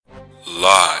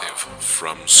Live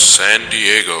from San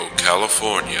Diego,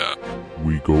 California.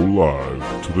 We go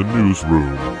live to the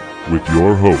newsroom with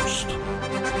your host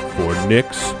for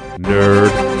Nick's Nerd.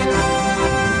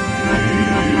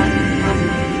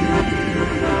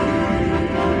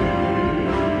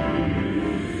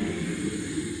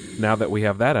 Now that we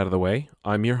have that out of the way,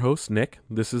 I'm your host, Nick.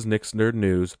 This is Nick's Nerd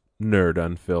News, Nerd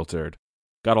Unfiltered.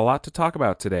 Got a lot to talk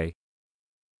about today.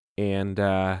 And,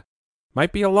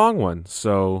 might be a long one,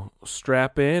 so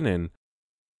strap in and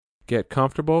get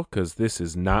comfortable, because this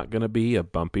is not going to be a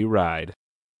bumpy ride.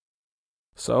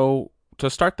 So, to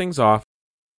start things off,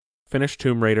 finished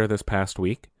Tomb Raider this past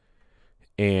week,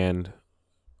 and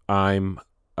I'm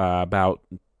about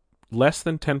less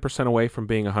than 10% away from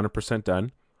being 100%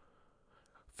 done.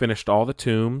 Finished all the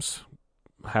tombs,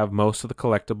 have most of the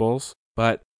collectibles,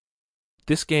 but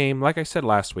this game, like I said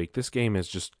last week, this game is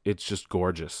just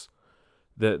gorgeous.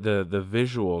 The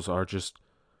visuals are just,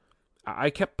 I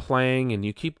kept playing, and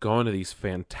you keep going to these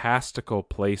fantastical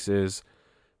places,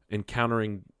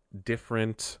 encountering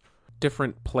different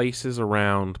places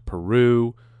around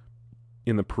Peru,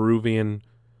 in the Peruvian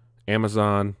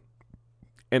Amazon,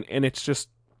 and it's just,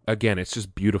 again, it's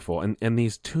just beautiful. And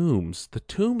these tombs, the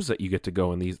tombs that you get to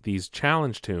go in, these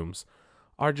challenge tombs,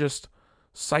 are just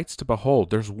sights to behold.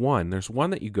 There's one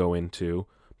that you go into.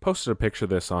 Posted a picture of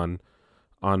this on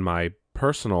my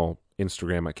personal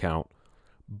Instagram account,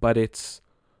 but it's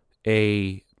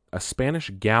a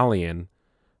Spanish galleon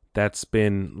that's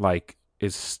been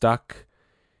is stuck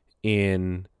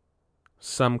in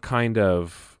some kind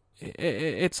of,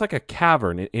 it's like a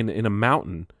cavern in a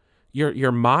mountain.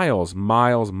 You're miles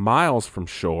from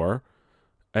shore,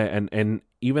 and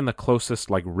even the closest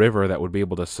river that would be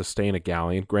able to sustain a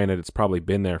galleon. Granted, it's probably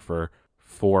been there for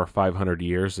 400 or 500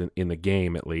 years in the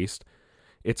game at least.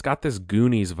 It's got this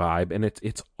Goonies vibe, and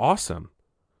it's awesome.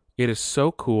 It is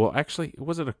so cool. Actually,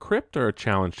 was it a crypt or a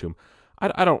challenge tomb?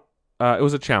 I don't. It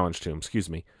was a challenge tomb. Excuse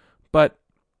me, but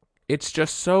it's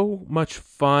just so much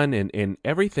fun and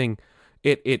everything.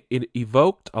 It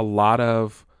evoked a lot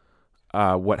of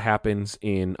what happens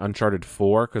in Uncharted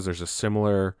 4, because there's a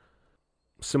similar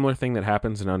thing that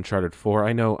happens in Uncharted 4.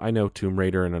 I know Tomb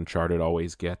Raider and Uncharted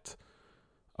always get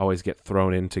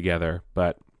thrown in together,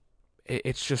 but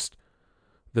it's just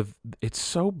it's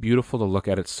so beautiful to look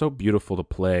at. It's so beautiful to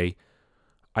play.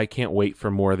 I can't wait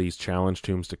for more of these challenge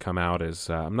tombs to come out. As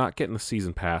I'm not getting the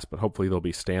season pass, but hopefully they'll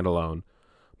be standalone.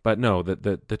 But no,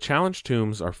 the challenge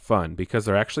tombs are fun because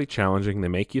they're actually challenging. They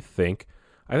make you think.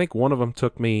 I think one of them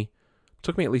took me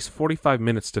at least 45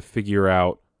 minutes to figure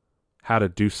out how to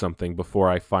do something before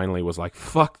I finally was like,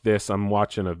 fuck this, I'm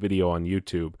watching a video on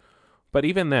YouTube. But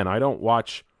even then, I don't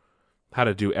watch how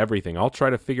to do everything. I'll try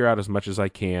to figure out as much as I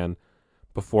can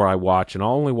before I watch, and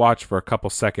I'll only watch for a couple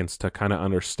seconds to kind of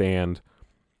understand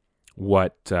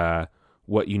what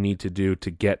you need to do to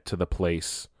get to the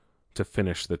place to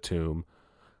finish the tomb.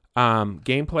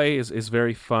 Gameplay is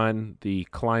very fun. The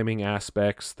climbing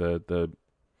aspects, the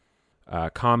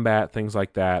combat, things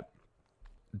like that.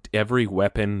 Every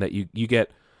weapon that you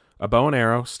get, a bow and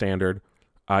arrow standard,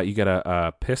 you get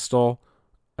a pistol,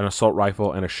 an assault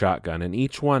rifle, and a shotgun, and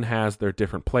each one has their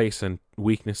different place and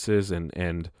weaknesses and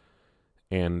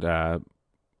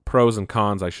pros and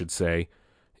cons, I should say.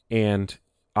 And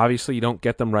obviously you don't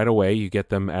get them right away. You get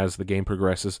them as the game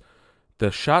progresses.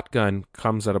 The shotgun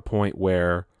comes at a point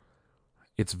where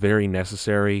it's very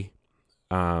necessary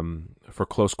for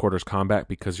close quarters combat,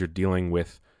 because you're dealing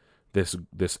with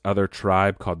this other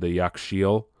tribe called the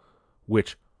Yaxchil,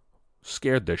 which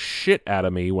scared the shit out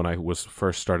of me when I was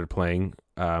first started playing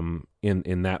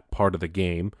in that part of the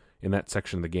game, in that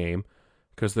section of the game,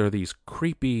 because they're these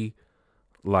creepy,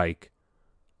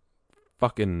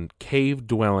 fucking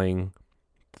cave-dwelling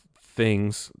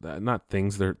things. Not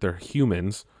things, they're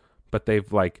humans, but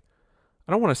they've, I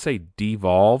don't want to say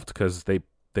devolved, because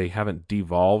they haven't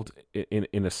devolved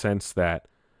in a sense that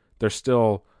they're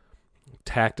still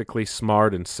tactically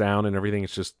smart and sound and everything.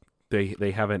 It's just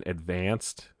they haven't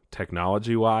advanced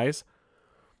technology-wise,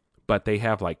 but they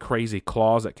have, crazy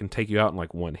claws that can take you out in,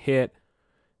 one hit,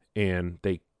 and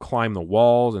they climb the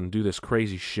walls and do this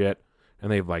crazy shit,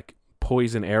 and they have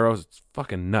poison arrows. It's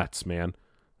fucking nuts, man.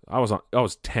 I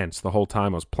was tense the whole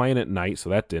time. I was playing at night, so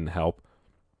that didn't help.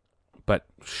 But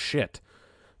shit,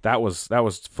 that was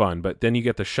fun. But then you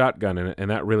get the shotgun in it, and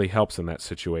that really helps in that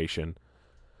situation.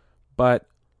 But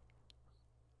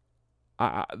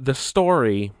the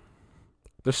story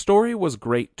was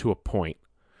great to a point,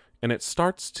 and it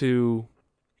starts to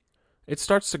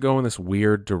go in this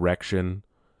weird direction.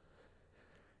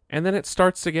 And then it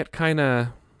starts to get kind of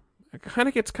it kind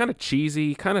of gets kind of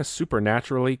cheesy, kind of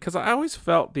supernaturally, because I always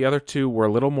felt the other two were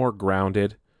a little more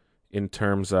grounded in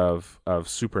terms of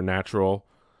supernatural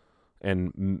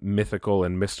and mythical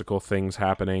and mystical things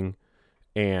happening.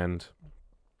 And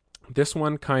this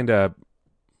one kind of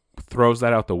throws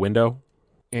that out the window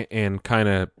and kind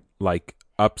of like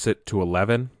ups it to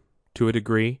 11 to a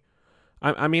degree.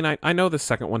 I mean, I know the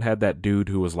second one had that dude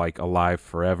who was like alive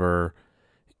forever,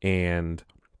 and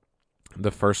the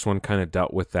first one kind of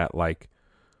dealt with that, like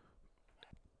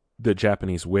the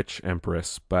Japanese witch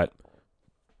empress, but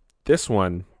this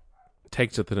one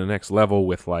takes it to the next level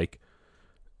with like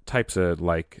types of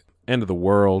like end of the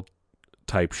world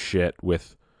type shit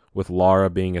with Lara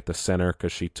being at the center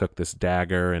because she took this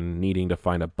dagger and needing to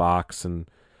find a box. And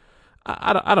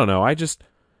I don't know.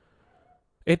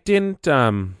 It didn't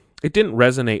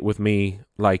resonate with me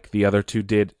like the other two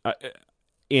did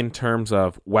in terms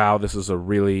of, wow, this is a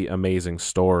really amazing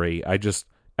story.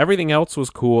 Everything else was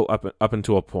cool up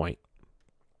until a point.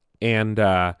 And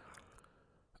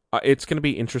it's going to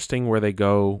be interesting where they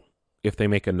go if they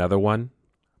make another one,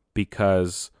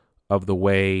 because of the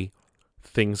way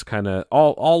things kind of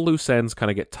all loose ends kind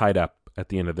of get tied up at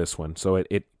the end of this one. So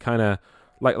it kind of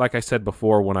like I said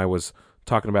before when I was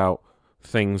talking about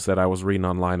things that I was reading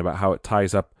online about how it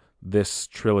ties up this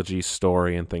trilogy's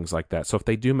story and things like that. So if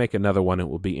they do make another one, it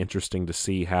will be interesting to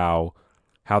see how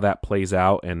that plays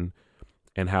out and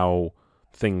how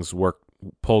things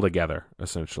pull together,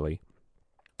 essentially.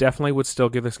 Definitely would still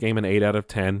give this game an 8 out of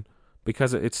 10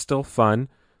 because it's still fun.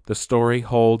 The story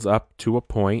holds up to a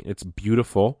point. It's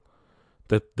beautiful.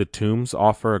 The tombs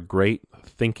offer great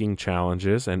thinking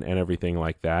challenges and everything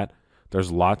like that.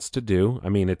 There's lots to do. I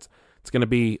mean, it's going to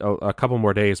be a couple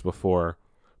more days before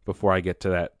I get to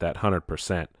that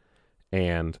 100%.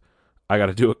 And I got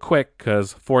to do it quick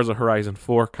because Forza Horizon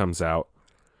 4 comes out.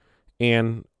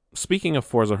 And speaking of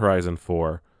Forza Horizon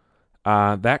 4,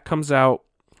 that comes out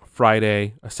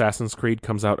Friday. Assassin's Creed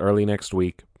comes out early next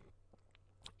week.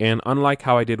 And unlike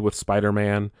how I did with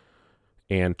Spider-Man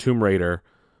and Tomb Raider,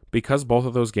 because both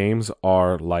of those games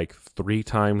are like 3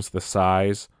 times the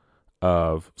size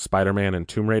of Spider-Man and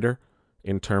Tomb Raider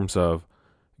in terms of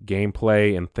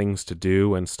gameplay and things to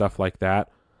do and stuff like that,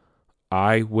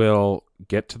 I will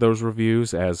get to those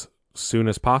reviews as soon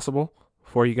as possible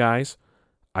for you guys.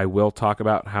 I will talk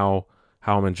about how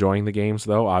I'm enjoying the games,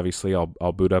 though. Obviously,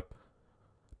 I'll boot up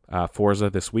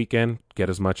Forza this weekend, get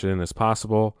as much in as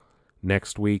possible.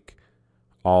 Next week,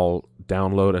 I'll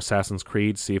download Assassin's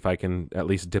Creed, see if I can at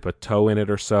least dip a toe in it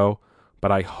or so.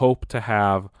 But I hope to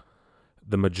have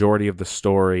the majority of the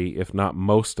story, if not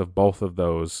most of both of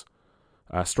those,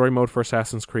 story mode for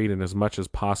Assassin's Creed and as much as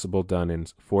possible done in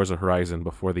Forza Horizon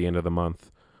before the end of the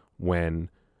month when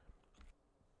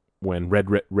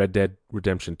Red Dead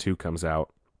Redemption 2 comes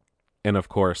out. And of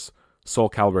course,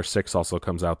 Soul Calibur 6 also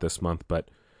comes out this month,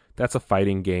 but that's a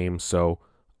fighting game, so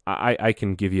I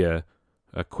can give you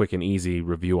a quick and easy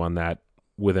review on that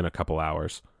within a couple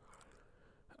hours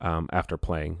after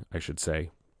playing, I should say.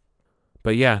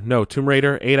 But yeah, no, Tomb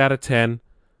Raider, 8 out of 10.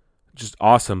 Just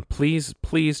awesome. Please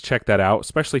check that out,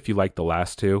 especially if you like the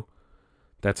last two.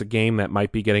 That's a game that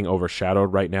might be getting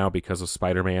overshadowed right now because of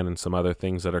Spider-Man and some other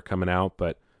things that are coming out,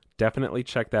 but definitely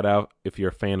check that out if you're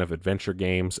a fan of adventure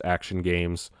games, action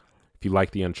games, if you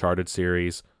like the Uncharted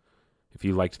series, if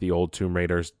you liked the old Tomb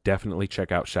Raiders, definitely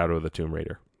check out Shadow of the Tomb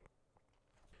Raider.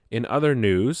 In other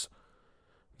news,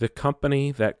 the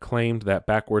company that claimed that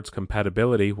backwards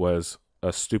compatibility was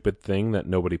a stupid thing that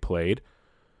nobody played,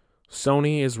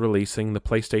 Sony is releasing the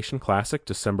PlayStation Classic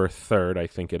December 3rd, I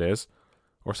think it is,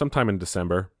 or sometime in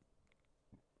December.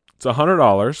 It's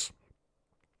 $100.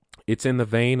 It's in the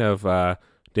vein of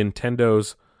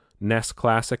Nintendo's NES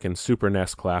Classic and Super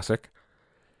NES Classic,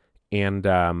 and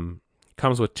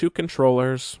comes with 2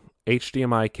 controllers,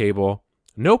 HDMI cable,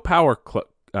 no power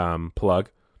plug,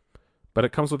 but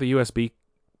it comes with a USB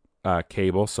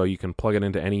cable, so you can plug it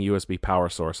into any USB power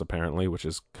source, apparently, which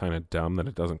is kind of dumb that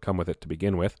it doesn't come with it to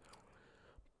begin with.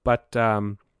 But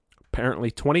apparently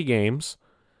 20 games,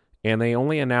 and they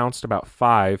only announced about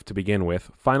 5 to begin with.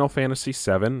 Final Fantasy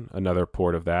VII, another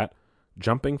port of that,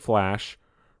 Jumping Flash,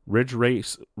 Ridge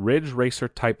Racer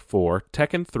Type 4,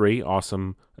 Tekken 3,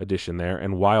 awesome addition there,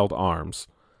 and Wild Arms.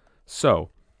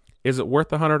 So, is it worth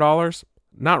the $100?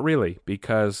 Not really,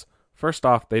 because first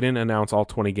off, they didn't announce all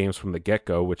 20 games from the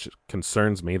get-go, which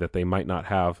concerns me that they might not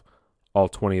have all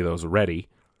 20 of those ready.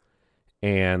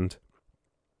 And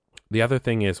the other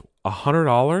thing is,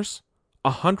 $100?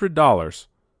 $100.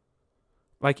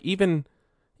 Like, even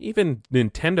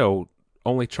Nintendo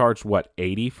only charged, what,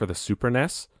 $80 for the Super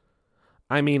NES?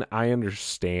 I mean, I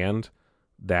understand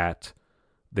that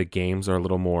the games are a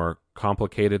little more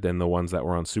complicated than the ones that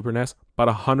were on Super NES, but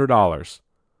 $100.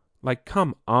 Like,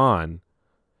 come on.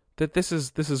 This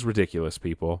is ridiculous,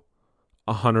 people.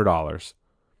 $100.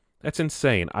 That's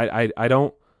insane. I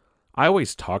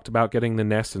always talked about getting the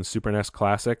NES and Super NES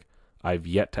Classic. I've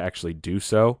yet to actually do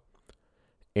so.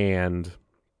 And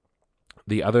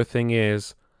the other thing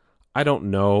is, I don't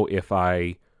know if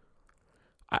I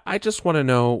just want to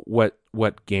know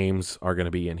what games are going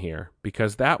to be in here,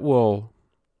 because that will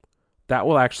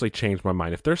actually change my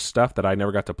mind. If there's stuff that I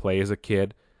never got to play as a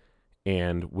kid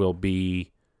and will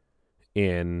be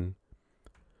in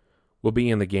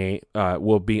the game,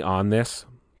 will be on this,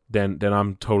 then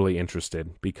I'm totally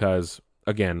interested, because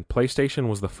again, PlayStation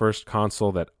was the first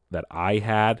console that I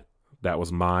had that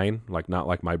was mine, like not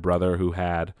like my brother who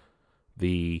had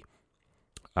the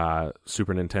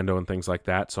Super Nintendo and things like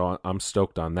that. So I'm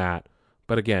stoked on that.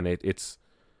 But again, it's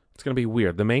going to be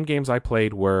weird. The main games I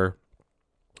played were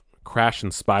Crash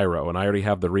and Spyro, and I already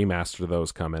have the remaster of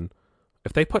those coming.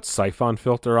 If they put Siphon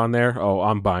Filter on there, oh,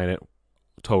 I'm buying it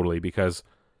totally, because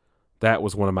that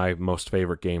was one of my most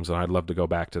favorite games, and I'd love to go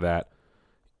back to that,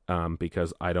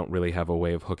 because I don't really have a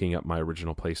way of hooking up my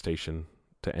original PlayStation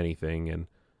to anything, and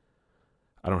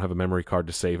I don't have a memory card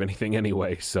to save anything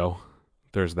anyway, so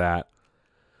there's that.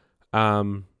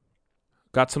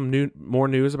 Got some more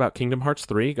news about Kingdom Hearts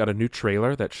 3. Got a new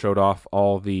trailer that showed off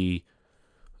all the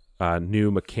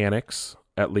new mechanics,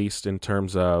 at least in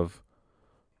terms of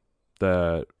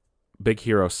the Big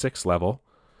Hero 6 level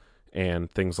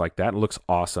and things like that. It looks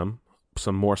awesome.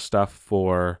 Some more stuff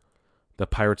for the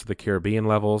Pirates of the Caribbean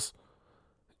levels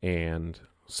and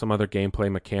some other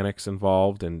gameplay mechanics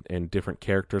involved, and different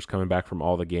characters coming back from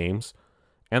all the games.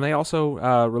 And they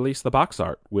also released the box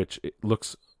art, which it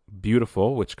looks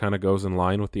beautiful, which kind of goes in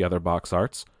line with the other box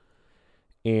arts.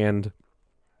 And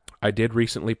I did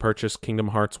recently purchase Kingdom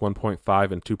Hearts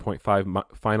 1.5 and 2.5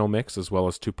 Final Mix, as well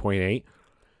as 2.8.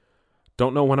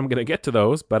 Don't know when I'm going to get to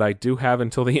those, but I do have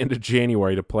until the end of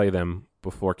January to play them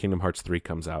before Kingdom Hearts 3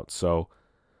 comes out. So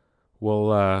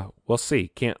we'll see.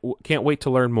 Can't wait to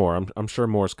learn more. I'm sure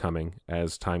more's coming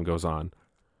as time goes on.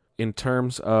 In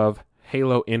terms of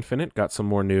Halo Infinite, got some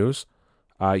more news.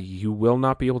 You will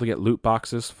not be able to get loot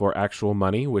boxes for actual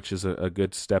money, which is a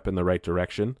good step in the right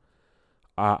direction.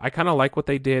 I kind of like what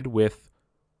they did with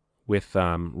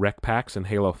rec packs in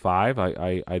Halo 5.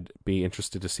 I'd be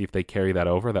interested to see if they carry that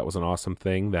over. That was an awesome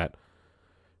thing that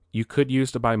you could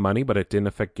use to buy money, but it didn't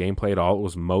affect gameplay at all. It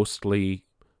was mostly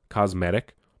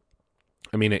cosmetic.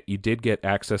 I mean, you did get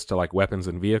access to like weapons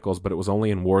and vehicles, but it was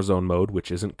only in Warzone mode,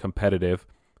 which isn't competitive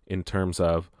in terms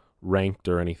of ranked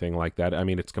or anything like that. I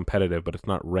mean, it's competitive, but it's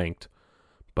not ranked.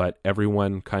 But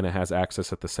everyone kind of has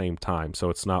access at the same time, so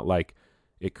it's not like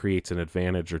it creates an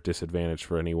advantage or disadvantage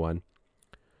for anyone.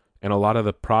 And a lot of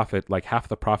the profit, like half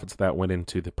the profits of that went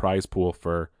into the prize pool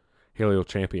for Halo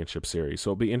Championship Series.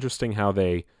 So it'll be interesting how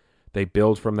they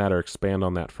build from that or expand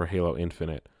on that for Halo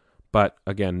Infinite. But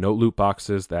again, no loot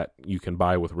boxes that you can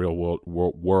buy with real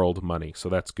world money, so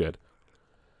that's good.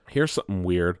 Here's something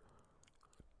weird.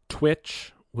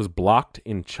 Twitch was blocked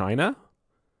in China?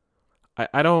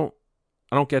 I don't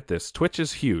get this. Twitch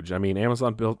is huge. I mean,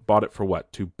 Amazon bought it for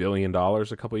what, $2 billion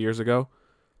a couple years ago?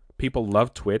 People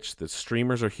love Twitch. The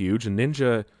streamers are huge. And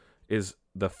Ninja is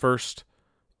the first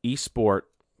esport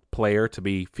player to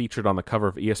be featured on the cover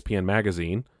of ESPN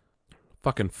magazine.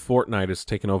 Fucking Fortnite has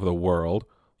taken over the world.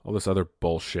 All this other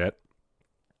bullshit.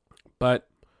 But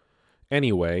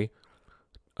anyway,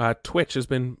 Twitch has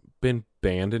been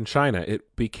banned in China.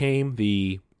 It became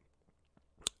the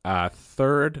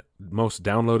third most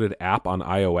downloaded app on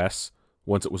iOS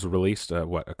once it was released,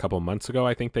 a couple months ago,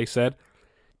 I think they said.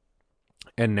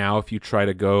 And now if you try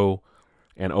to go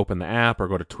and open the app or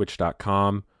go to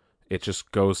twitch.com, it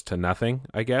just goes to nothing,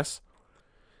 I guess.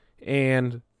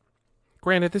 And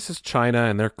granted, this is China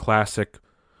and their classic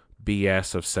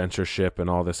BS of censorship and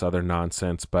all this other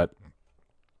nonsense, but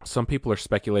some people are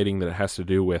speculating that it has to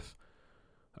do with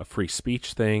a free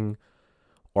speech thing,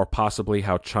 or possibly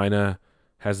how China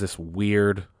has this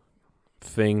weird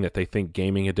thing that they think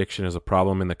gaming addiction is a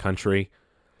problem in the country,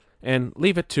 and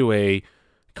leave it to a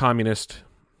communist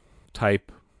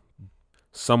type,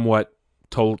 somewhat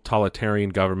totalitarian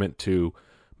government to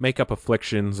make up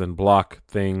afflictions and block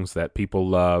things that people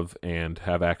love and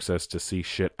have access to see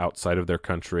shit outside of their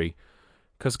country,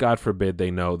 because God forbid they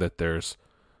know that there's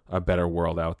a better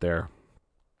world out there.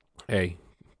 Hey,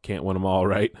 can't win them all,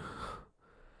 right?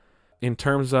 In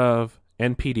terms of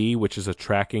NPD, which is a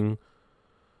tracking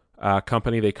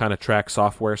company, they kind of track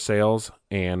software sales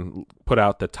and put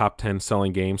out the top 10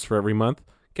 selling games for every month.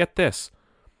 Get this.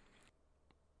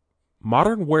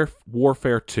 Modern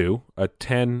Warfare 2, a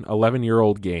 10,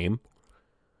 11-year-old game,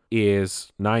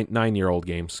 is 9-year-old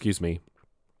game,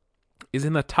 is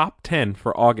in the top 10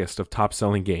 for August of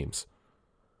top-selling games.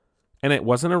 And it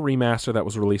wasn't a remaster that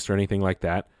was released or anything like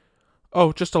that.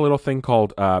 Oh, just a little thing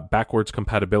called backwards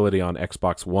compatibility on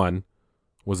Xbox One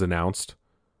was announced,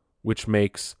 which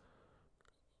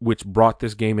brought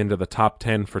this game into the top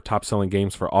 10 for top-selling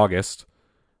games for August.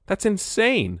 That's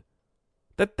insane.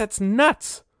 That's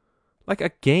nuts. Like,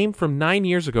 a game from 9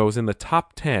 years ago is in the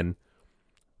top 10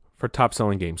 for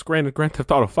top-selling games. Granted, Grand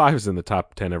Theft Auto 5 is in the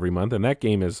top 10 every month, and that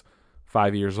game is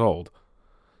 5 years old.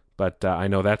 But I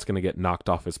know that's going to get knocked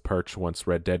off his perch once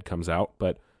Red Dead comes out.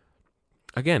 But,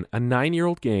 again, a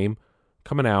 9-year-old game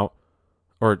coming out,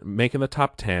 or making the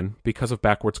top 10 because of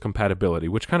backwards compatibility,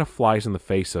 which kind of flies in the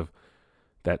face of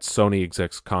that Sony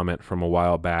exec's comment from a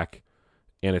while back.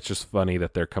 And it's just funny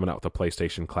that they're coming out with a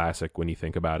PlayStation Classic when you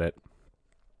think about it.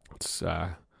 It's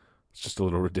just a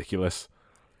little ridiculous.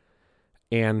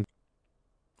 And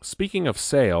speaking of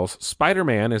sales,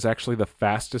 Spider-Man is actually the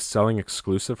fastest selling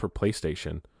exclusive for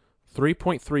PlayStation.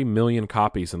 3.3 million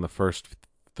copies in the first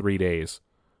 3 days.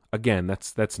 Again,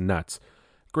 that's nuts.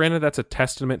 Granted, that's a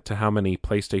testament to how many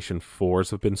PlayStation 4s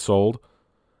have been sold.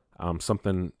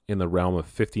 Something in the realm of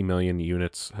 50 million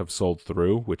units have sold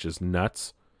through, which is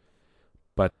nuts.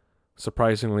 But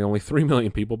surprisingly, only 3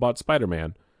 million people bought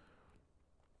Spider-Man.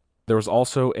 There was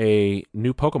also a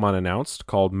new Pokemon announced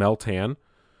called Meltan.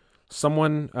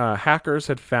 Hackers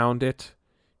had found it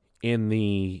in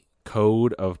the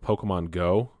code of Pokemon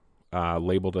Go,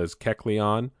 labeled as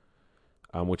Kecleon,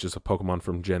 which is a Pokemon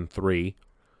from Gen 3.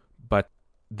 But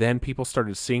then people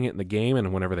started seeing it in the game,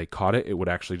 and whenever they caught it, it would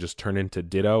actually just turn into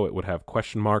Ditto. It would have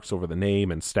question marks over the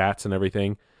name and stats and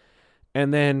everything.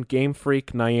 And then Game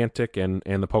Freak, Niantic,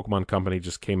 and the Pokemon Company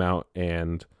just came out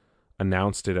and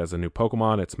announced it as a new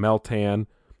Pokemon. It's Meltan.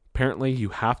 Apparently, you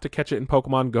have to catch it in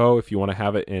Pokemon Go if you want to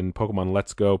have it in Pokemon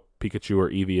Let's Go, Pikachu, or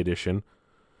Eevee Edition,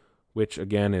 which,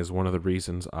 again, is one of the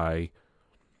reasons I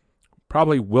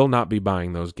probably will not be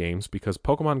buying those games, because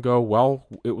Pokemon Go, well,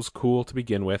 it was cool to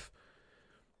begin with.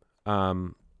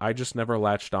 I just never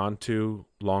latched on to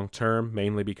long-term,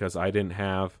 mainly because I didn't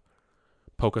have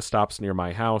Pokestops near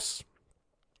my house.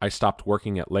 I stopped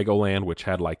working at Legoland, which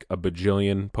had like a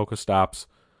bajillion Pokestops.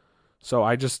 So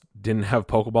I just didn't have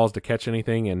Pokeballs to catch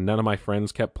anything, and none of my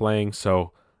friends kept playing,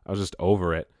 so I was just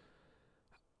over it.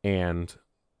 And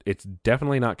it's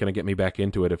definitely not going to get me back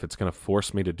into it if it's going to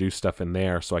force me to do stuff in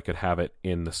there so I could have it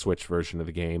in the Switch version of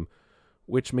the game,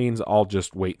 which means I'll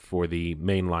just wait for the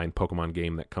mainline Pokemon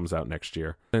game that comes out next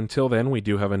year. Until then, we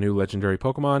do have a new legendary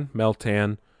Pokemon,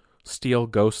 Meltan, Steel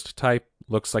Ghost type.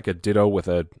 Looks like a Ditto with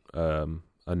a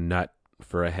nut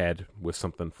for a head with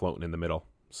something floating in the middle.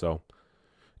 So,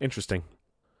 interesting.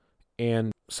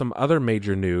 And some other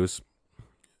major news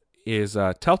is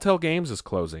Telltale Games is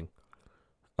closing,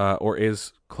 or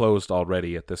is closed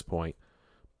already at this point.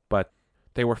 But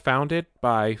they were founded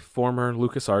by former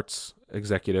LucasArts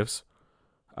executives,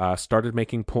 started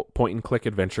making point-and-click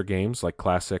adventure games like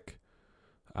classic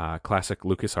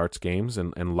LucasArts games,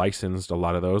 and licensed a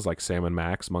lot of those, like Sam &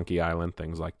 Max, Monkey Island,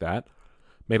 things like that.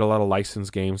 Made a lot of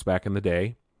licensed games back in the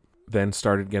day. Then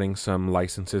started getting some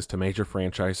licenses to major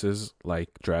franchises like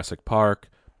Jurassic Park,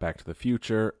 Back to the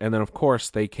Future, and then, of course,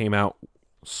 they came out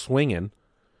swinging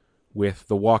with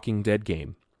the Walking Dead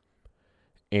game.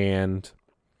 And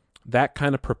that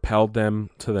kind of propelled them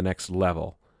to the next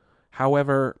level.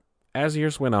 However, as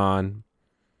years went on,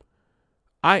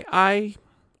 I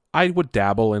would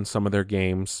dabble in some of their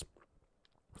games.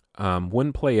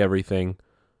 Wouldn't play everything.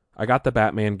 I got the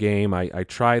Batman game. I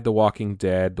tried The Walking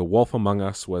Dead. The Wolf Among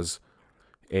Us was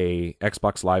a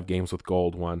Xbox Live Games with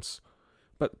Gold once.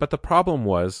 But the problem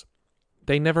was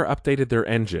they never updated their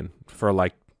engine for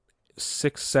like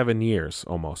 6-7 years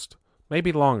almost.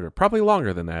 Maybe longer. Probably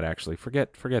longer than that, actually.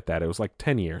 Forget that. It was like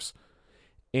 10 years.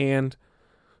 And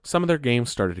some of their games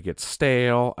started to get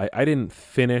stale. I didn't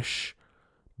finish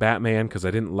Batman because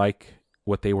I didn't like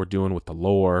what they were doing with the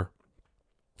lore.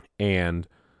 And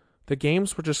the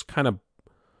games were just kind of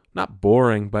not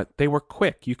boring, but they were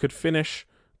quick. You could finish.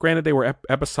 Granted, they were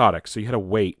episodic, so you had to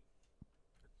wait.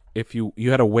 If you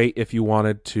had to wait if you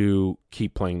wanted to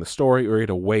keep playing the story, or you had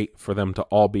to wait for them to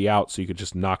all be out so you could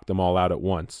just knock them all out at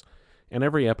once. And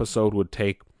every episode would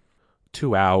take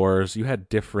 2 hours. You had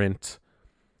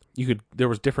there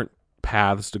was different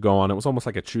paths to go on. It was almost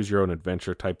like a choose your own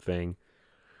adventure type thing.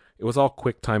 It was all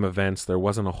quick time events. There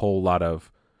wasn't a whole lot of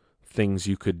things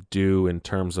you could do in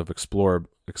terms of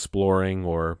exploring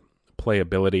or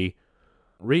playability.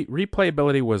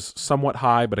 Replayability was somewhat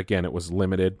high, but again, it was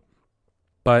limited.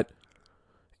 But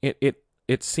it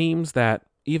it seems that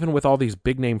even with all these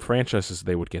big-name franchises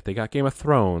they would get, they got Game of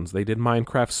Thrones, they did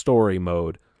Minecraft Story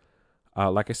Mode.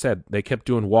 Like I said, they kept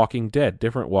doing Walking Dead,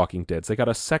 different Walking Deads. They got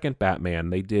a second Batman.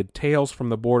 They did Tales from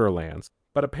the Borderlands.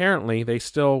 But apparently, they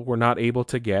still were not able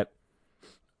to get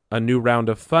a new round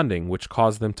of funding, which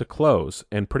caused them to close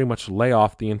and pretty much lay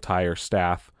off the entire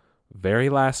staff. Very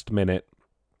last minute,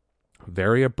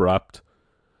 very abrupt,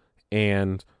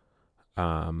 and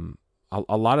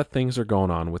a lot of things are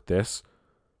going on with this.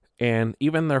 And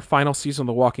even their final season of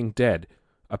The Walking Dead,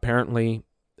 apparently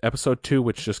episode 2,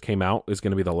 which just came out, is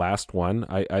going to be the last one.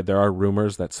 There are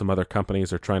rumors that some other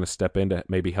companies are trying to step in to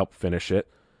maybe help finish it.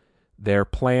 Their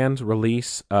planned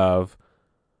release of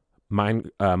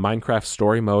Minecraft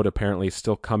Story Mode apparently is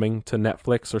still coming to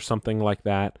Netflix or something like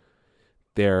that.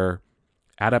 Their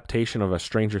adaptation of a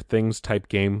Stranger Things type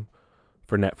game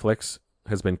for Netflix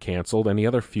has been canceled. Any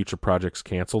other future projects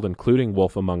canceled, including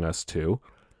Wolf Among Us 2.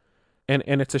 And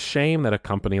it's a shame that a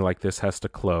company like this has to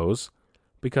close,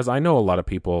 because I know a lot of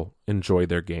people enjoy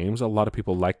their games. A lot of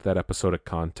people like that episodic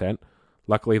content.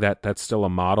 Luckily, that's still a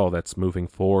model that's moving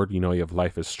forward. You have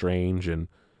Life is Strange and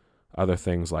other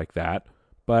things like that.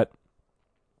 But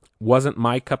wasn't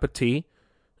my cup of tea.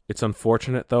 It's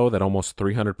unfortunate, though, that almost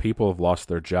 300 people have lost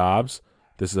their jobs.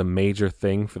 This is a major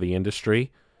thing for the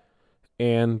industry.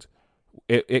 And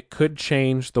it could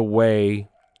change the way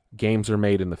games are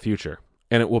made in the future.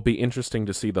 And it will be interesting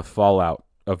to see the fallout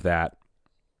of that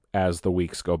as the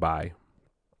weeks go by.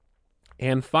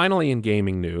 And finally, in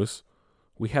gaming news,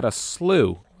 we had a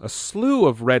slew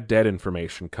of Red Dead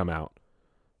information come out.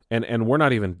 And we're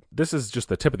not even, this is just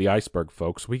the tip of the iceberg,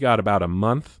 folks. We got about a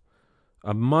month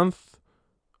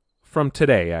from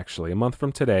today, actually. A month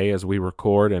from today as we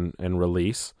record and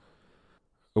release,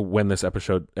 when this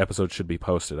episode should be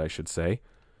posted, I should say.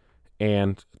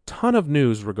 And a ton of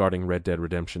news regarding Red Dead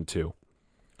Redemption 2.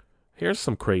 Here's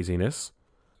some craziness.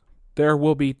 There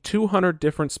will be 200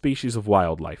 different species of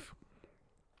wildlife,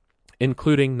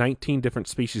 including 19 different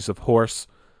species of horse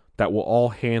that will all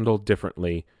handle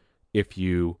differently if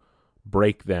you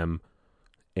break them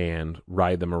and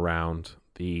ride them around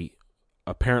the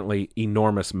apparently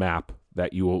enormous map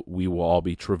that we will all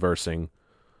be traversing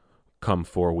come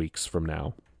 4 weeks from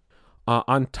now.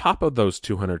 On top of those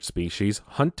 200 species,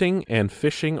 hunting and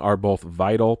fishing are both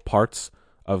vital parts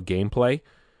of gameplay.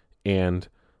 And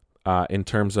in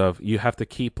terms of, you have to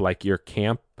keep like your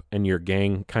camp and your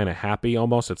gang kind of happy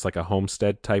almost. It's like a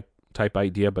homestead type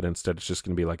idea, but instead it's just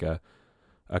going to be like a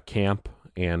camp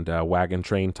and a wagon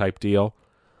train type deal.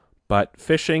 But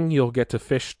fishing, you'll get to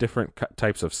fish different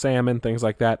types of salmon, things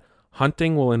like that.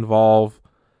 Hunting will involve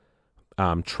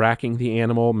tracking the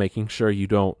animal, making sure you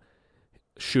don't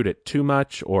shoot it too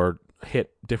much or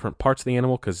hit different parts of the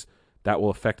animal, because that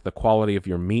will affect the quality of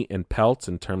your meat and pelts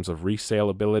in terms of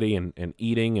resaleability and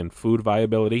eating and food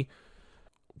viability,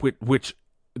 which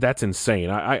that's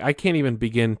insane. I can't even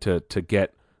begin to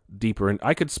get deeper in.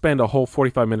 I could spend a whole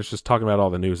 45 minutes just talking about all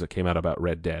the news that came out about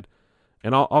Red Dead.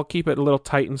 And I'll keep it a little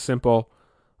tight and simple.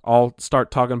 I'll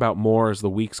start talking about more as the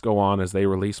weeks go on, as they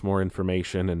release more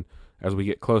information and as we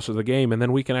get closer to the game, and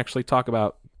then we can actually talk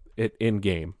about it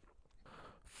in-game.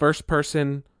 First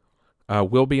person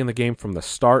will be in the game from the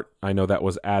start. I know that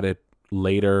was added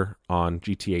later on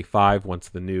GTA 5 once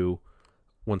the new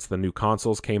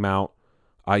consoles came out.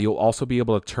 You'll also be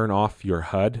able to turn off your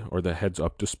HUD, or the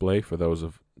heads-up display, for those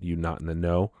of you not in the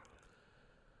know.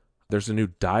 There's a new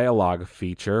dialogue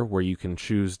feature where you can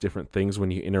choose different things when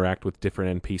you interact with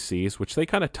different NPCs, which they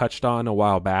kind of touched on a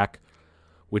while back,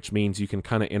 which means you can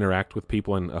kind of interact with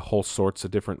people in a whole sorts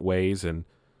of different ways and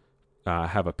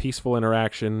have a peaceful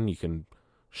interaction. You can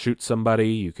shoot somebody.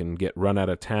 You can get run out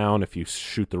of town if you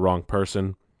shoot the wrong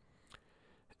person.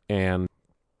 And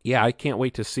yeah, I can't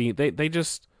wait to see. They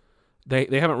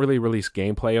haven't really released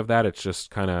gameplay of that. It's just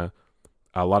kind of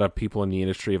a lot of people in the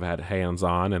industry have had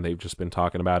hands-on, and they've just been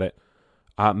talking about it.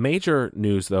 Major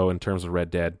news, though, in terms of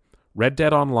Red Dead. Red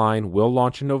Dead Online will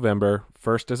launch in November,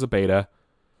 first as a beta.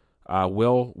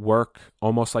 Will work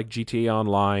almost like GTA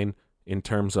Online in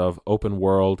terms of open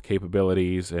world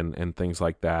capabilities and things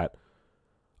like that.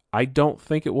 I don't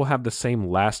think it will have the same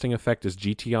lasting effect as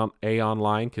GTA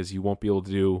Online, because you won't be able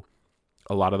to do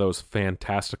a lot of those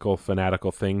fantastical,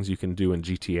 fanatical things you can do in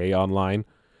GTA Online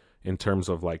in terms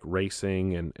of like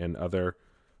racing and other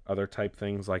type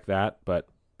things like that. But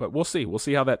we'll see. We'll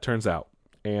see how that turns out.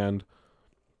 And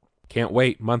can't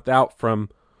wait. Month out from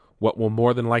what will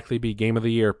more than likely be Game of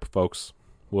the Year, folks.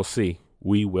 We'll see.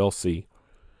 We will see.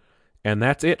 And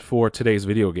that's it for today's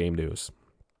video game news.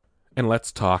 And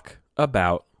let's talk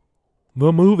about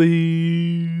the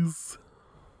movies.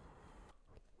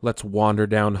 let's wander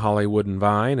down Hollywood and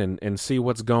Vine and see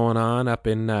what's going on up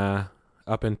in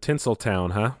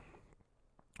Tinseltown, huh?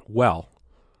 Well,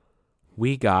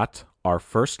 we got our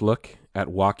first look at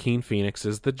Joaquin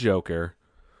Phoenix's The Joker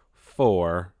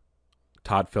for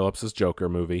Todd Phillips' Joker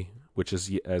movie, which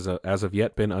is as of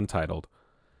yet been untitled.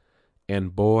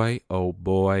 And boy, oh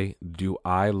boy, do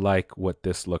I like what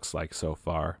this looks like so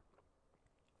far.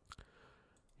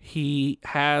 He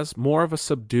has more of a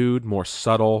subdued, more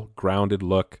subtle, grounded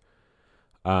look.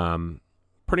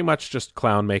 Pretty much just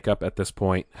clown makeup at this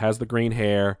point. Has the green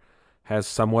hair, has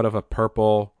somewhat of a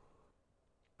purple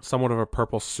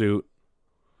suit,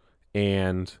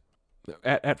 and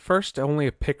at first only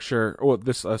a picture,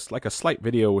 like a slight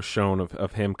video was shown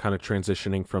of him kind of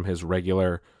transitioning from his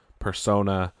regular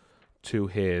persona to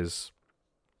his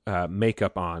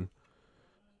makeup on,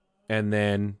 and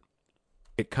then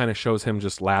it kind of shows him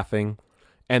just laughing,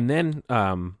 and then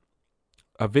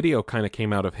a video kind of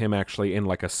came out of him actually in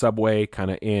like a subway, kind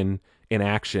of in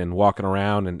action, walking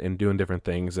around and doing different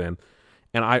things, and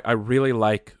I really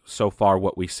like so far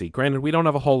what we see. Granted, we don't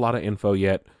have a whole lot of info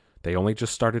yet. They only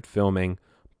just started filming,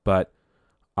 but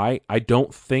I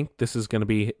don't think this is going to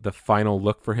be the final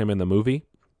look for him in the movie.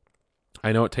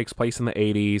 I know it takes place in the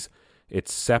 80s.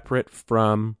 It's separate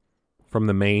from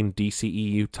the main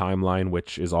DCEU timeline,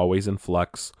 which is always in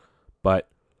flux, but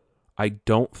I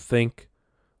don't think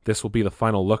this will be the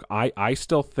final look. I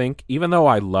still think, even though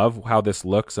I love how this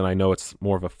looks, and I know it's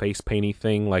more of a face painty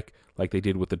thing like they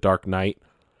did with The Dark Knight,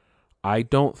 I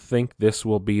don't think this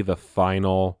will be the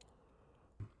final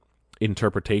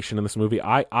interpretation in this movie.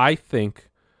 I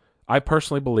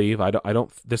personally believe, I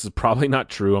don't this is probably not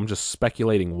true, I'm just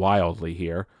speculating wildly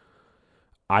here.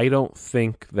 I don't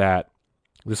think that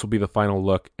this will be the final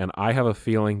look, and I have a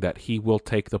feeling that he will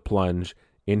take the plunge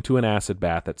into an acid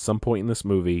bath at some point in this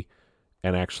movie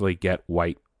and actually get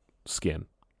white skin.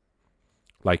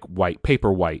 Like white,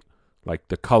 paper white, like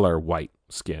the color white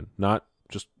skin. Not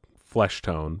just flesh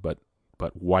tone, but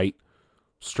white,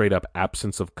 straight up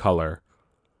absence of color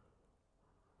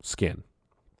skin.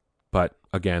 But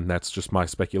again, that's just my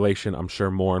speculation. I'm sure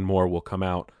more and more will come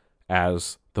out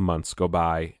as the months go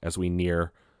by, as we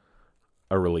near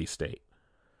a release date.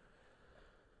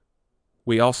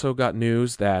 We also got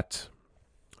news that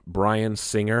Bryan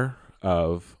Singer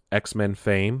of X-Men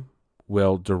fame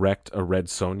will direct a Red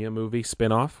Sonja movie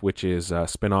spinoff, which is a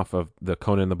spinoff of the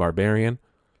Conan the Barbarian.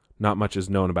 Not much is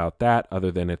known about that,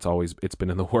 other than it's been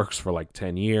in the works for like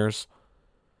 10 years.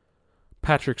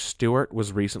 Patrick Stewart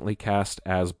was recently cast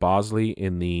as Bosley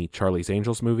in the Charlie's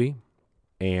Angels movie,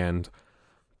 and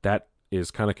that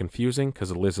is kind of confusing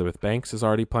because Elizabeth Banks is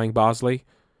already playing Bosley.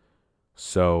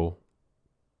 So,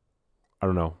 I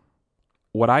don't know.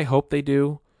 What I hope they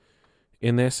do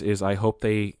in this is I hope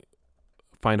they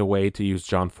find a way to use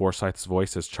John Forsythe's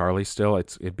voice as Charlie still.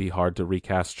 It'd be hard to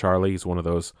recast Charlie. He's one of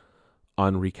those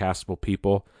unrecastable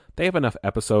people. They have enough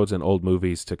episodes in old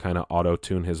movies to kind of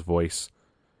auto-tune his voice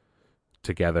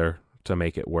together to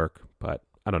make it work, but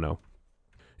I don't know.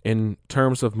 In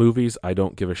terms of movies I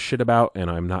don't give a shit about and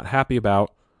I'm not happy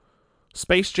about,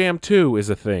 Space Jam 2 is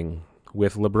a thing,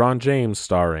 with LeBron James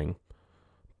starring.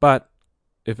 But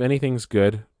if anything's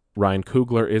good, Ryan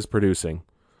Coogler is producing.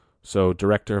 So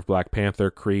director of Black Panther,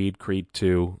 Creed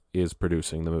 2 is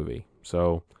producing the movie.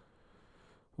 So,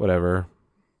 whatever.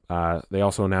 They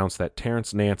also announced that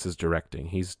Terrence Nance is directing.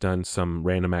 He's done some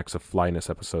Random Acts of Flyness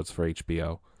episodes for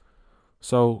HBO.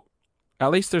 So,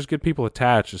 at least there's good people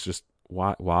attached. It's just,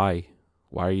 why?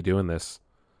 Why are you doing this?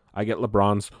 I get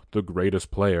LeBron's the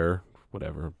greatest player.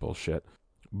 Whatever, bullshit.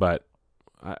 But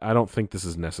I don't think this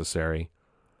is necessary.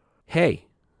 Hey,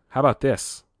 how about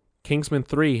this? Kingsman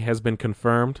 3 has been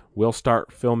confirmed. We'll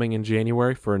start filming in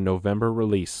January for a November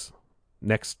release.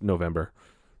 Next November.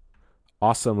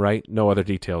 Awesome, right? No other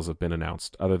details have been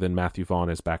announced, other than Matthew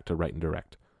Vaughn is back to write and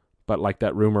direct. But like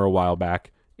that rumor a while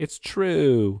back, it's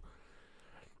true.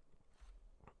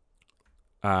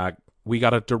 We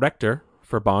got a director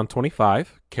for Bond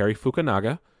 25, Cary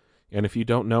Fukunaga. And if you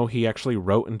don't know, he actually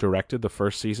wrote and directed the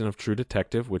first season of True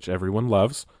Detective, which everyone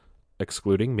loves,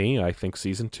 excluding me. I think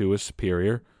season 2 is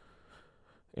superior.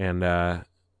 And I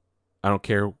don't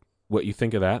care what you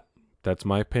think of that. That's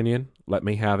my opinion. Let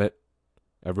me have it.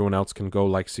 Everyone else can go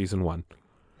like season 1.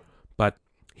 But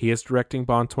he is directing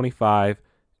Bond 25.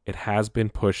 It has been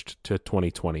pushed to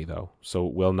 2020, though, so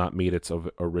it will not meet its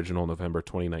original November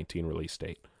 2019 release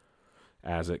date,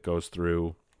 as it goes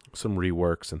through some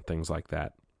reworks and things like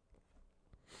that.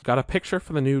 Got a picture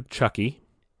for the new Chucky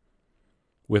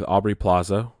with Aubrey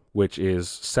Plaza, which is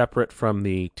separate from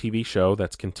the TV show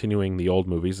that's continuing the old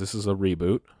movies. This is a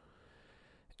reboot.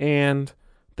 And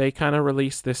they kind of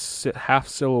released this half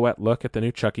silhouette look at the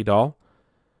new Chucky doll.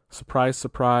 Surprise,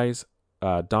 surprise,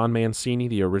 Don Mancini,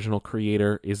 the original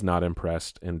creator, is not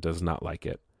impressed and does not like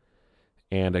it.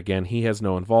 And again, he has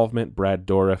no involvement. Brad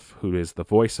Dourif, who is the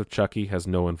voice of Chucky, has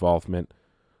no involvement.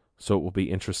 So it will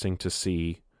be interesting to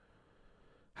see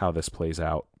how this plays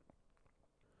out.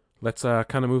 Let's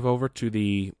kind of move over to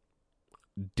the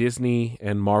Disney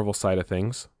and Marvel side of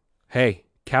things. Hey,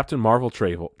 Captain Marvel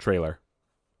trailer.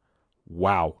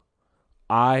 Wow.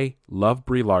 I love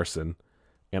Brie Larson,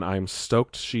 and I'm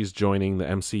stoked she's joining the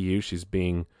MCU. She's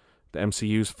being the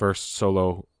MCU's first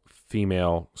solo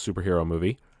female superhero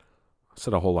movie. I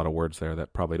said a whole lot of words there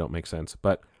that probably don't make sense,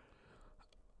 but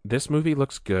this movie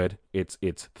looks good. It's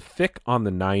thick on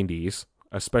the 90s,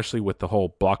 especially with the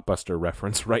whole Blockbuster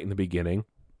reference right in the beginning.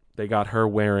 They got her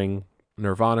wearing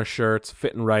Nirvana shirts,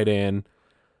 fitting right in.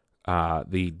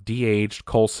 The de-aged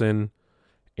Coulson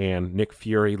and Nick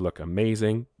Fury look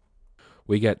amazing.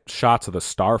 We get shots of the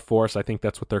Star Force, I think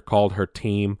that's what they're called, her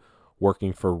team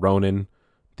working for Ronan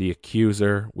the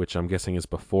Accuser, which I'm guessing is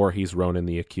before he's Ronan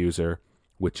the Accuser,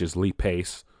 which is Lee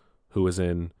Pace, who is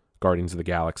in Guardians of the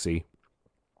Galaxy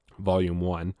Volume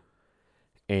 1,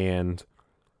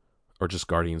 or just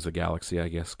Guardians of the Galaxy, I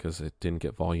guess, because it didn't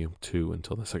get Volume 2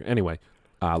 until the second. Anyway,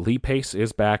 Lee Pace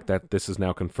is back. This is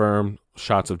now confirmed.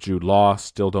 Shots of Jude Law.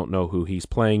 Still don't know who he's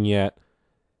playing yet.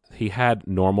 He had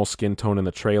normal skin tone in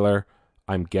the trailer.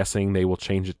 I'm guessing they will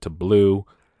change it to blue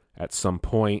at some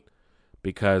point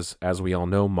because, as we all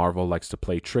know, Marvel likes to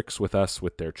play tricks with us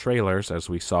with their trailers, as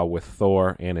we saw with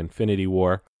Thor and Infinity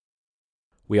War.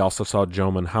 We also saw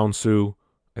Djimon Hounsou.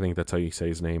 I think that's how you say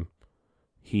his name.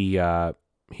 He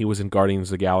was in Guardians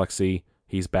of the Galaxy.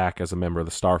 He's back as a member of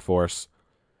the Star Force.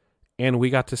 And we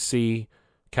got to see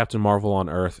Captain Marvel on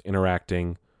Earth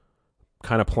interacting,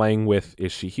 kind of playing with,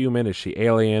 is she human? Is she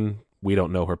alien? We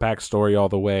don't know her backstory all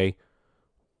the way.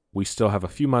 We still have a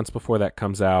few months before that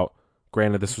comes out.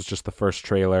 Granted, this was just the first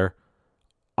trailer.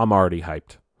 I'm already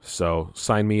hyped. So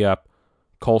sign me up.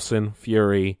 Coulson,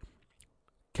 Fury,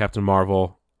 Captain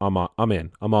Marvel. I'm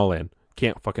in. I'm all in.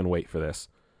 Can't fucking wait for this.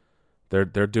 They're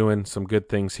doing some good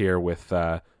things here with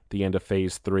the end of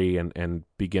Phase 3 and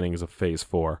beginnings of Phase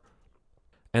 4.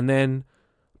 And then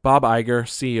Bob Iger,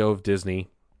 CEO of Disney,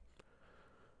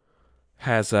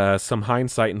 has some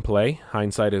hindsight in play.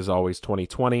 Hindsight is always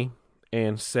 20/20,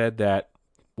 and said that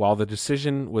while the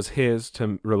decision was his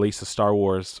to release a Star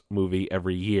Wars movie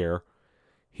every year,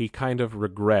 he kind of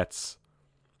regrets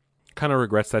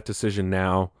that decision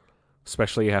now,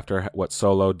 especially after what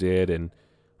Solo did. And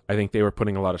I think they were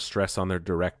putting a lot of stress on their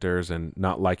directors and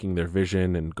not liking their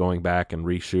vision and going back and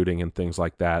reshooting and things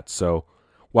like that. So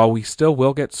while we still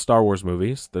will get Star Wars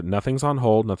movies, nothing's on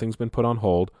hold, nothing's been put on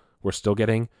hold. We're still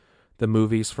getting the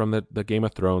movies from the Game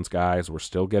of Thrones guys. We're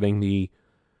still getting the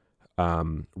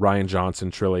Rian Johnson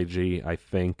trilogy, I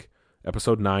think.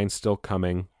 Episode 9's still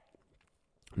coming.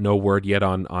 No word yet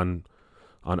on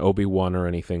Obi-Wan or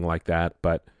anything like that,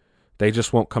 but they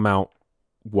just won't come out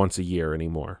once a year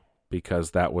anymore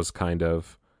because that was kind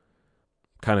of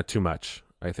too much,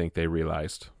 I think they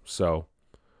realized. So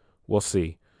we'll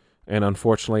see. And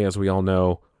unfortunately, as we all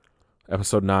know,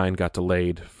 Episode 9 got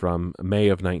delayed from May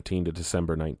of 19 to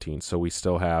December 19, so we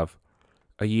still have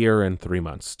a year and 3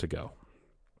 months to go.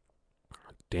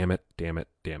 Damn it.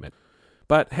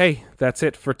 But hey, that's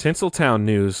it for Tinseltown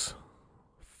news,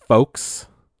 folks.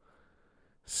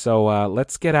 So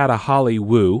let's get out of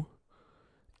Hollywood.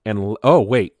 And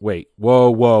wait.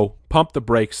 Whoa. Pump the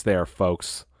brakes there,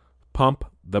 folks. Pump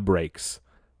the brakes.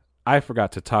 I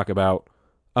forgot to talk about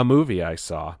a movie I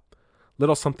saw.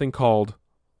 Little something called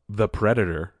The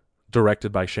Predator,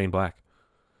 directed by Shane Black,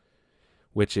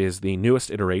 which is the newest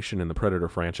iteration in the Predator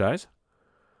franchise.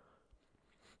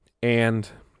 And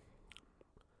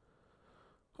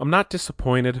I'm not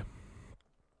disappointed.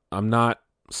 I'm not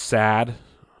sad.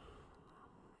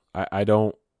 I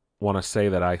don't want to say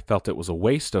that I felt it was a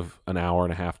waste of an hour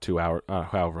and a half, 2 hours,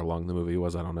 however long the movie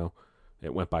was. I don't know.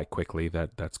 It went by quickly.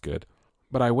 That's good.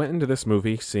 But I went into this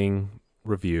movie seeing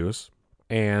reviews,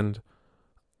 and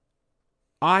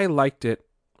I liked it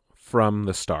from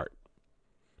the start.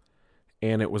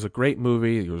 And it was a great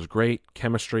movie. There was great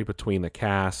chemistry between the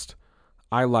cast.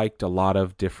 I liked a lot of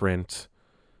the different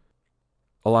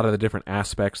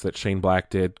aspects that Shane Black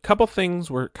did. Couple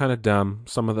things were kind of dumb.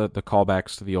 Some of the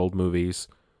callbacks to the old movies.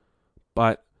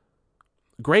 But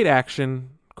great action,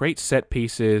 great set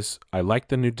pieces. I liked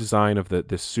the new design of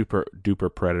this super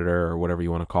duper Predator, or whatever you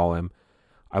want to call him.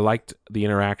 I liked the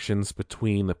interactions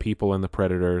between the people and the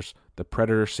Predators. The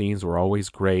Predator scenes were always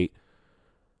great.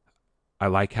 I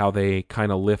like how they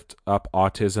kind of lift up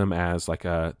autism as like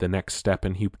the next step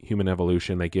in human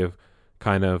evolution. They give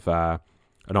kind of an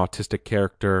autistic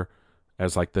character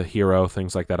as like the hero,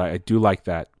 things like that. I do like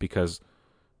that because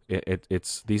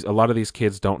it's these, a lot of these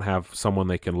kids don't have someone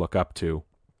they can look up to.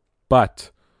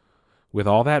 But with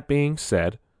all that being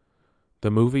said, the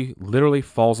movie literally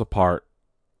falls apart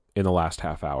in the last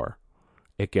half hour.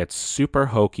 It gets super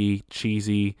hokey,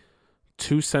 cheesy,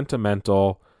 too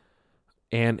sentimental,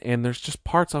 and there's just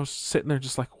parts I was sitting there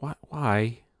just like, what?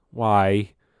 Why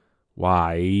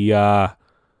are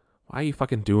you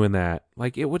fucking doing that?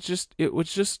 Like it was just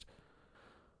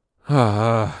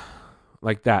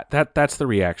like that's the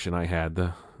reaction I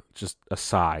had, just a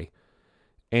sigh.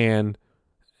 And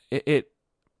it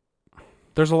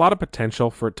there's a lot of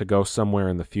potential for it to go somewhere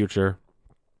in the future.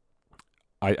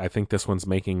 I think this one's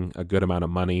making a good amount of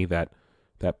money that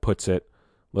puts it a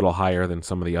little higher than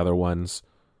some of the other ones.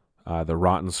 The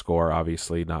Rotten score,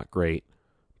 obviously, not great.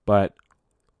 But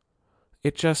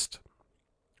it just...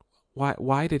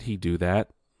 Why did he do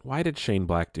that? Why did Shane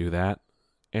Black do that?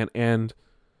 And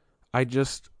I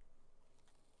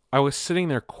was sitting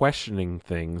there questioning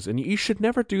things. And you should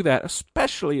never do that,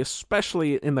 especially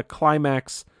in the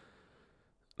climax.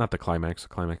 Not the climax. The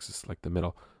climax is like the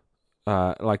middle.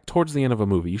 Like towards the end of a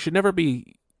movie. You should never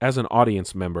be, as an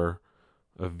audience member,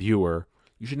 a viewer,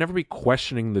 you should never be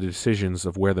questioning the decisions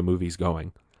of where the movie's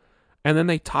going. And then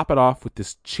they top it off with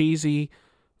this cheesy,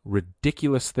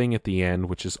 ridiculous thing at the end,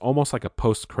 which is almost like a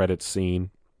post-credits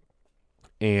scene.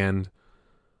 And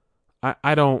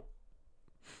I don't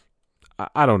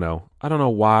know. I don't know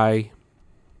why.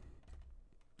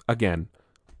 Again,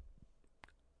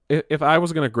 if I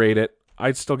was going to grade it,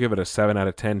 I'd still give it a 7 out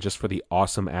of 10 just for the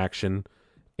awesome action.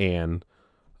 And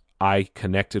I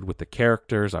connected with the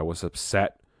characters. I was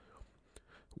upset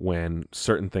when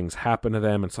certain things happen to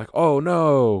them. It's like, oh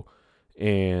no.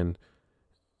 And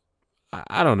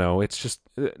I don't know. It's just,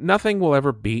 nothing will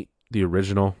ever beat the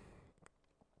original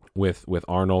with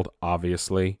Arnold,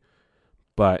 obviously.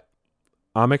 But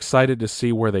I'm excited to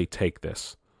see where they take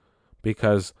this.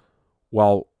 Because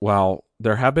while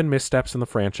there have been missteps in the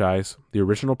franchise, the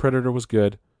original Predator was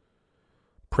good.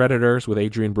 Predators with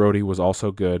Adrian Brody was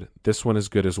also good. This one is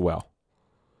good as well.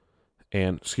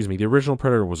 And, the original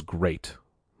Predator was great.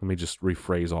 Let me just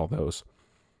rephrase all those.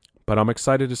 But I'm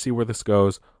excited to see where this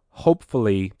goes.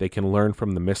 Hopefully, they can learn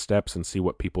from the missteps and see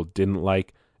what people didn't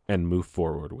like and move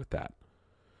forward with that.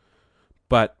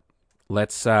 But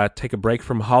let's take a break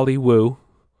from Hollywood.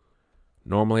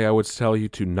 Normally, I would tell you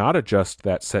to not adjust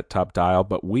that set-top dial,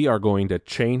 but we are going to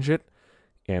change it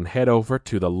and head over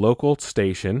to the local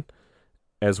station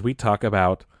as we talk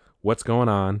about what's going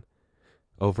on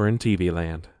over in TV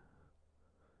land.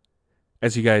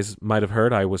 As you guys might have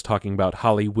heard, I was talking about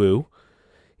Hollywood.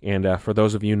 And for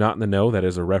those of you not in the know, that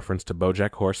is a reference to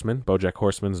BoJack Horseman. BoJack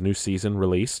Horseman's new season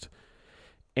released.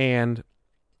 And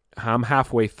I'm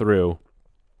halfway through.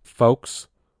 Folks,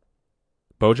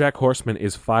 BoJack Horseman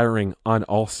is firing on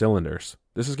all cylinders.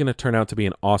 This is going to turn out to be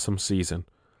an awesome season.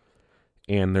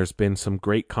 And there's been some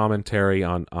great commentary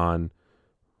on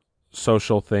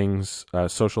social things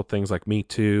like Me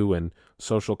Too, and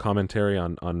social commentary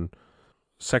on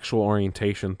sexual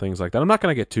orientation, things like that. I'm not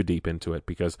going to get too deep into it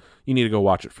because you need to go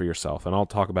watch it for yourself, and I'll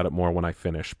talk about it more when I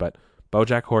finish. But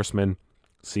BoJack Horseman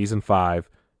Season 5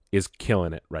 is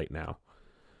killing it right now.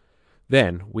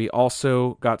 Then we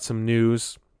also got some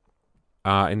news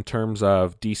in terms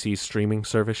of DC's streaming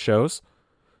service shows.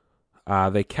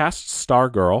 They cast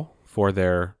Stargirl for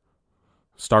their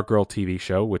Stargirl TV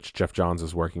show, which Jeff Johns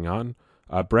is working on.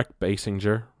 Brec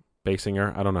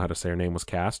Basinger, I don't know how to say her name, was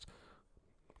cast.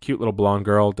 Cute little blonde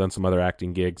girl, done some other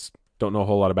acting gigs. Don't know a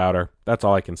whole lot about her. That's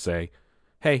all I can say.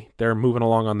 Hey, they're moving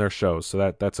along on their shows,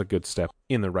 so that's a good step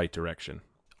in the right direction.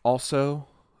 Also,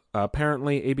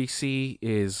 apparently ABC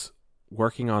is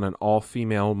working on an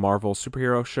all-female Marvel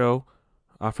superhero show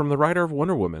from the writer of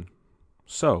Wonder Woman.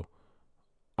 So,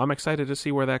 I'm excited to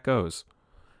see where that goes.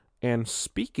 And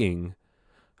speaking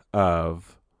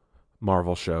of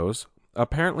Marvel shows,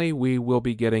 apparently we will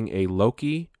be getting a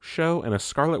Loki show and a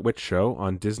Scarlet Witch show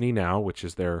on Disney Now, which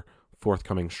is their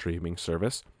forthcoming streaming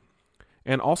service.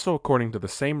 And also, according to the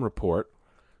same report,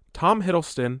 Tom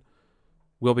Hiddleston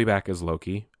will be back as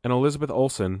Loki, and Elizabeth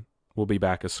Olsen will be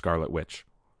back as Scarlet Witch.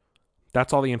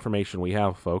 That's all the information we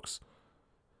have, folks.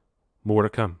 More to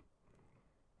come.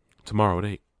 Tomorrow at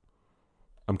 8.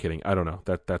 I'm kidding. I don't know.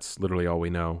 That's literally all we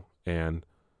know. And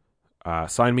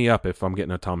sign me up if I'm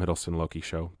getting a Tom Hiddleston Loki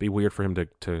show. Be weird for him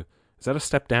to is that a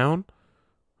step down?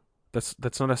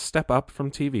 That's not a step up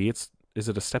from TV. Is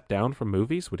it a step down from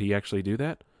movies? Would he actually do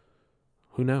that?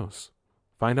 Who knows?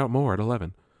 Find out more at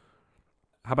 11.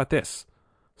 how about this?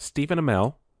 Stephen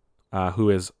Amell, who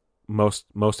is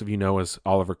most of you know as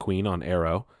Oliver Queen on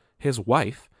Arrow, his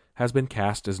wife has been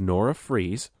cast as Nora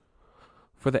Freeze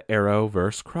for the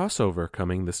Arrowverse crossover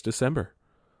coming this December.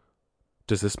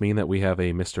 Does this mean that we have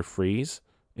a Mr. Freeze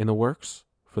in the works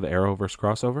for the Arrowverse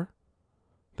crossover?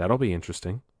 That'll be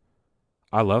interesting.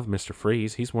 I love Mr.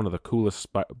 Freeze. He's one of the coolest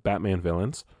Batman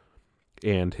villains,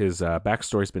 and his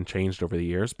backstory's been changed over the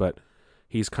years, but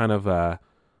he's kind of a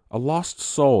lost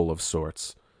soul of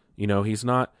sorts. You know, he's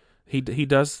not... He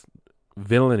does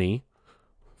villainy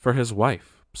for his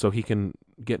wife so he can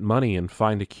get money and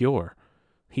find a cure.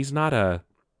 He's not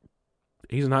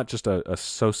just a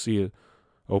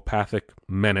sociopathic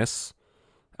menace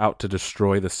out to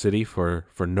destroy the city for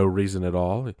no reason at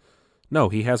all. No,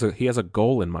 he has a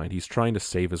goal in mind. He's trying to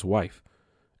save his wife.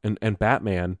 And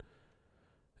Batman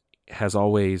has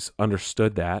always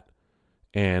understood that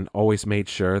and always made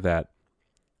sure that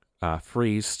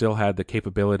Freeze still had the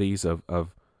capabilities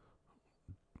of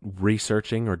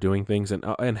researching or doing things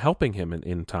and helping him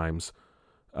in times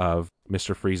of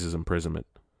Mr. Freeze's imprisonment.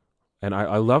 And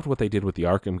I loved what they did with the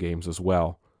Arkham games as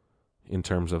well in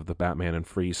terms of the Batman and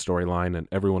Freeze storyline, and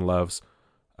everyone loves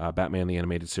Batman the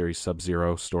Animated Series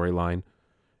Sub-Zero storyline.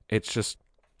 It's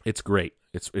great.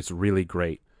 It's really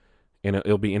great. And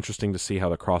it'll be interesting to see how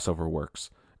the crossover works.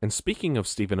 And speaking of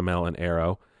Stephen Amell and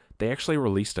Arrow, they actually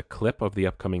released a clip of the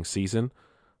upcoming season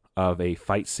of a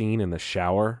fight scene in the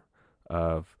shower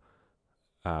of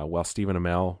while Stephen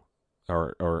Amell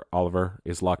or Oliver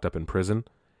is locked up in prison.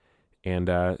 And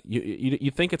you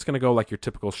think it's going to go like your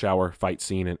typical shower fight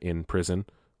scene in prison,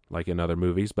 like in other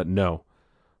movies, but no.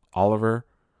 Oliver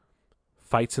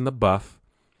fights in the buff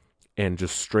and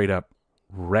just straight up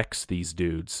wrecks these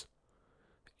dudes.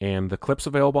 And the clip's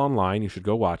available online. You should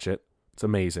go watch it. It's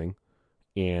amazing.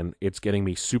 And it's getting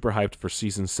me super hyped for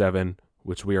Season 7,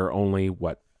 which we are only,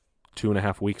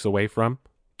 2.5 weeks away from?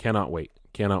 Cannot wait.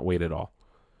 Cannot wait at all.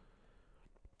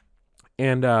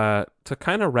 And to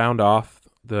kind of round off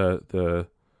the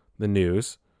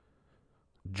news,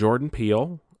 Jordan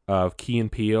Peele of Key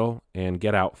and Peele and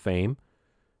Get Out fame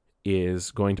is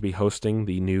going to be hosting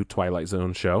the new Twilight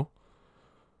Zone show,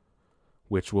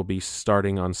 which will be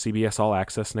starting on CBS All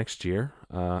Access next year.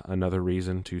 Another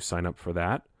reason to sign up for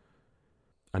that.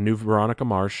 A new Veronica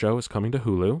Mars show is coming to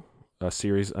Hulu.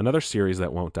 Another series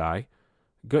that won't die.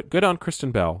 Good on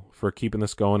Kristen Bell for keeping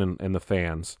this going and the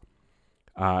fans.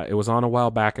 It was on a while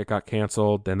back. It got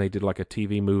canceled. Then they did like a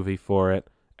TV movie for it.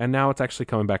 And now it's actually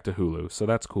coming back to Hulu. So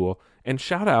that's cool. And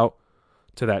shout out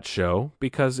to that show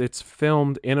because it's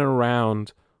filmed in and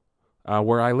around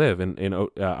where I live.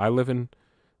 I live in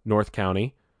North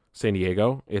County, San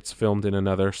Diego. It's filmed in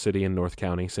another city in North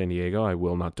County, San Diego. I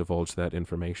will not divulge that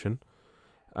information.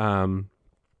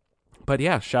 But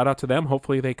yeah, shout out to them.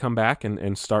 Hopefully they come back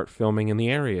and start filming in the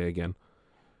area again.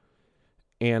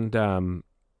 And how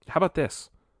about this?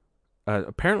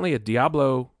 Apparently a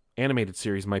Diablo animated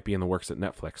series might be in the works at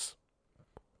Netflix,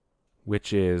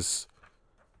 which is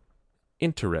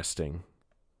interesting,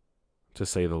 to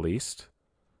say the least.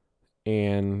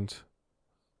 And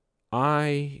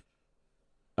I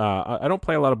don't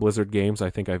play a lot of Blizzard games, I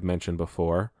think I've mentioned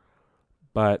before,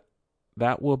 but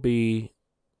that will be...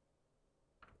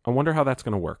 I wonder how that's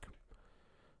going to work.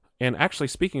 And actually,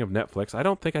 speaking of Netflix, I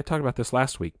don't think I talked about this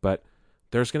last week, but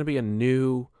there's going to be a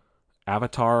new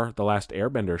Avatar: The Last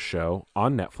Airbender show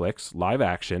on Netflix, live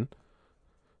action,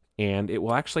 and it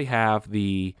will actually have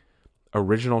the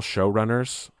original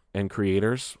showrunners and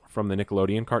creators from the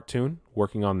Nickelodeon cartoon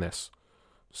working on this.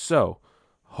 So,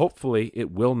 hopefully, it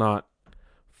will not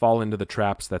fall into the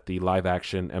traps that the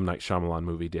live-action M. Night Shyamalan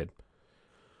movie did.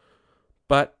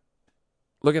 But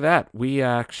look at that. We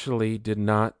actually did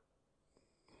not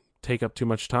take up too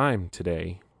much time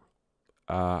today.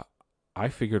 I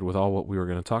figured with all what we were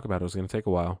going to talk about, it was going to take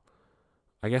a while.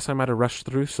 I guess I might have rushed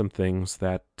through some things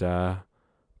that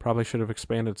probably should have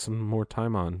expanded some more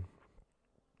time on.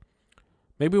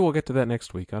 Maybe we'll get to that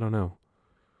next week. I don't know.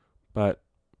 But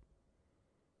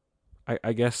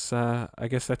I guess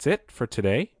that's it for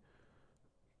today.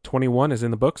 21 is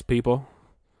in the books, people.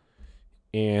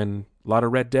 And a lot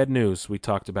of Red Dead news we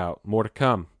talked about. More to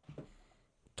come.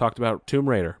 Talked about Tomb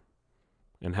Raider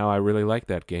and how I really liked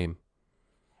that game.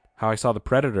 How I saw The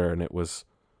Predator and it was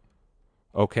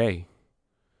okay.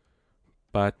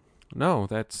 But no,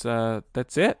 that's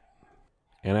it.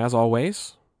 And as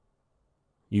always,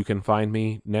 you can find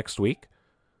me next week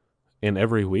and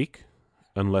every week,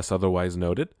 unless otherwise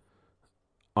noted,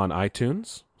 on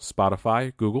iTunes,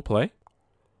 Spotify, Google Play.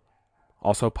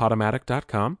 Also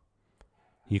Podomatic.com.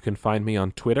 You can find me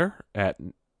on Twitter at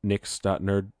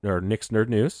Nix.nerd or Nix Nerd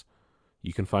News.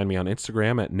 You can find me on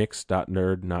Instagram at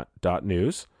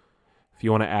nix.nerd.news. If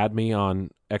you want to add me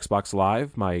on Xbox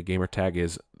Live, my gamer tag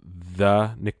is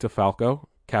the Nick DeFalco,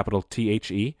 capital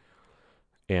THE,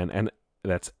 and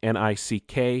that's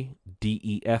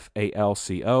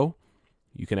NICKDEFALCO.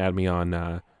 You can add me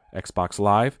on Xbox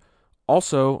Live.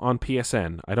 Also on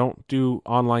PSN. I don't do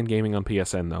online gaming on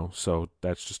PSN, though, so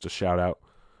that's just a shout-out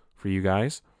for you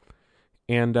guys.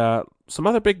 And some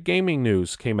other big gaming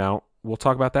news came out. We'll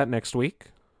talk about that next week.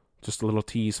 Just a little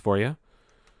tease for you.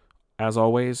 As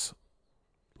always,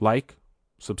 like,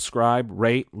 subscribe,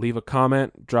 rate, leave a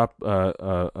comment, drop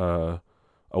a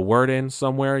word in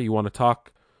somewhere. You want to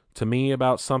talk to me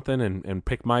about something and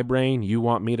pick my brain. You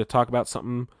want me to talk about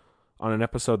something on an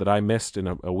episode that I missed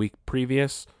in a week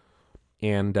previous.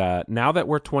 And now that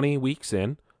we're 20 weeks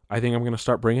in, I think I'm going to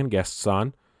start bringing guests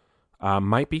on.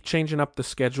 Might be changing up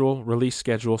the release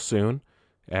schedule soon,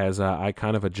 as I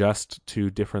kind of adjust to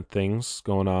different things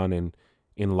going on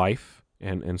in life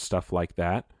and stuff like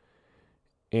that.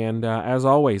 And as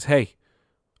always, hey,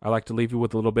 I like to leave you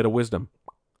with a little bit of wisdom.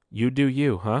 You do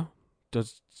you, huh?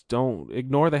 Just don't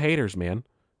ignore the haters, man.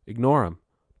 Ignore them.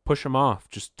 Push them off.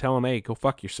 Just tell them, hey, go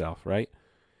fuck yourself, right?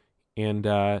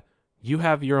 And you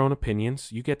have your own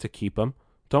opinions. You get to keep them.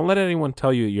 Don't let anyone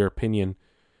tell you your opinion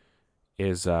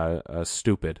is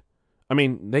stupid. I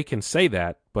mean, they can say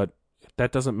that, but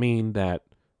that doesn't mean that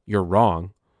you're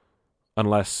wrong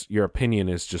unless your opinion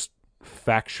is just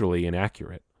factually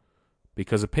inaccurate.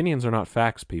 Because opinions are not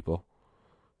facts, people.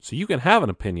 So you can have an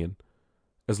opinion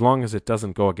as long as it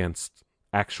doesn't go against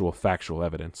actual factual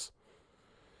evidence.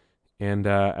 And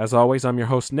as always, I'm your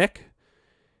host, Nick,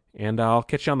 and I'll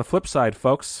catch you on the flip side,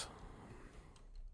 folks.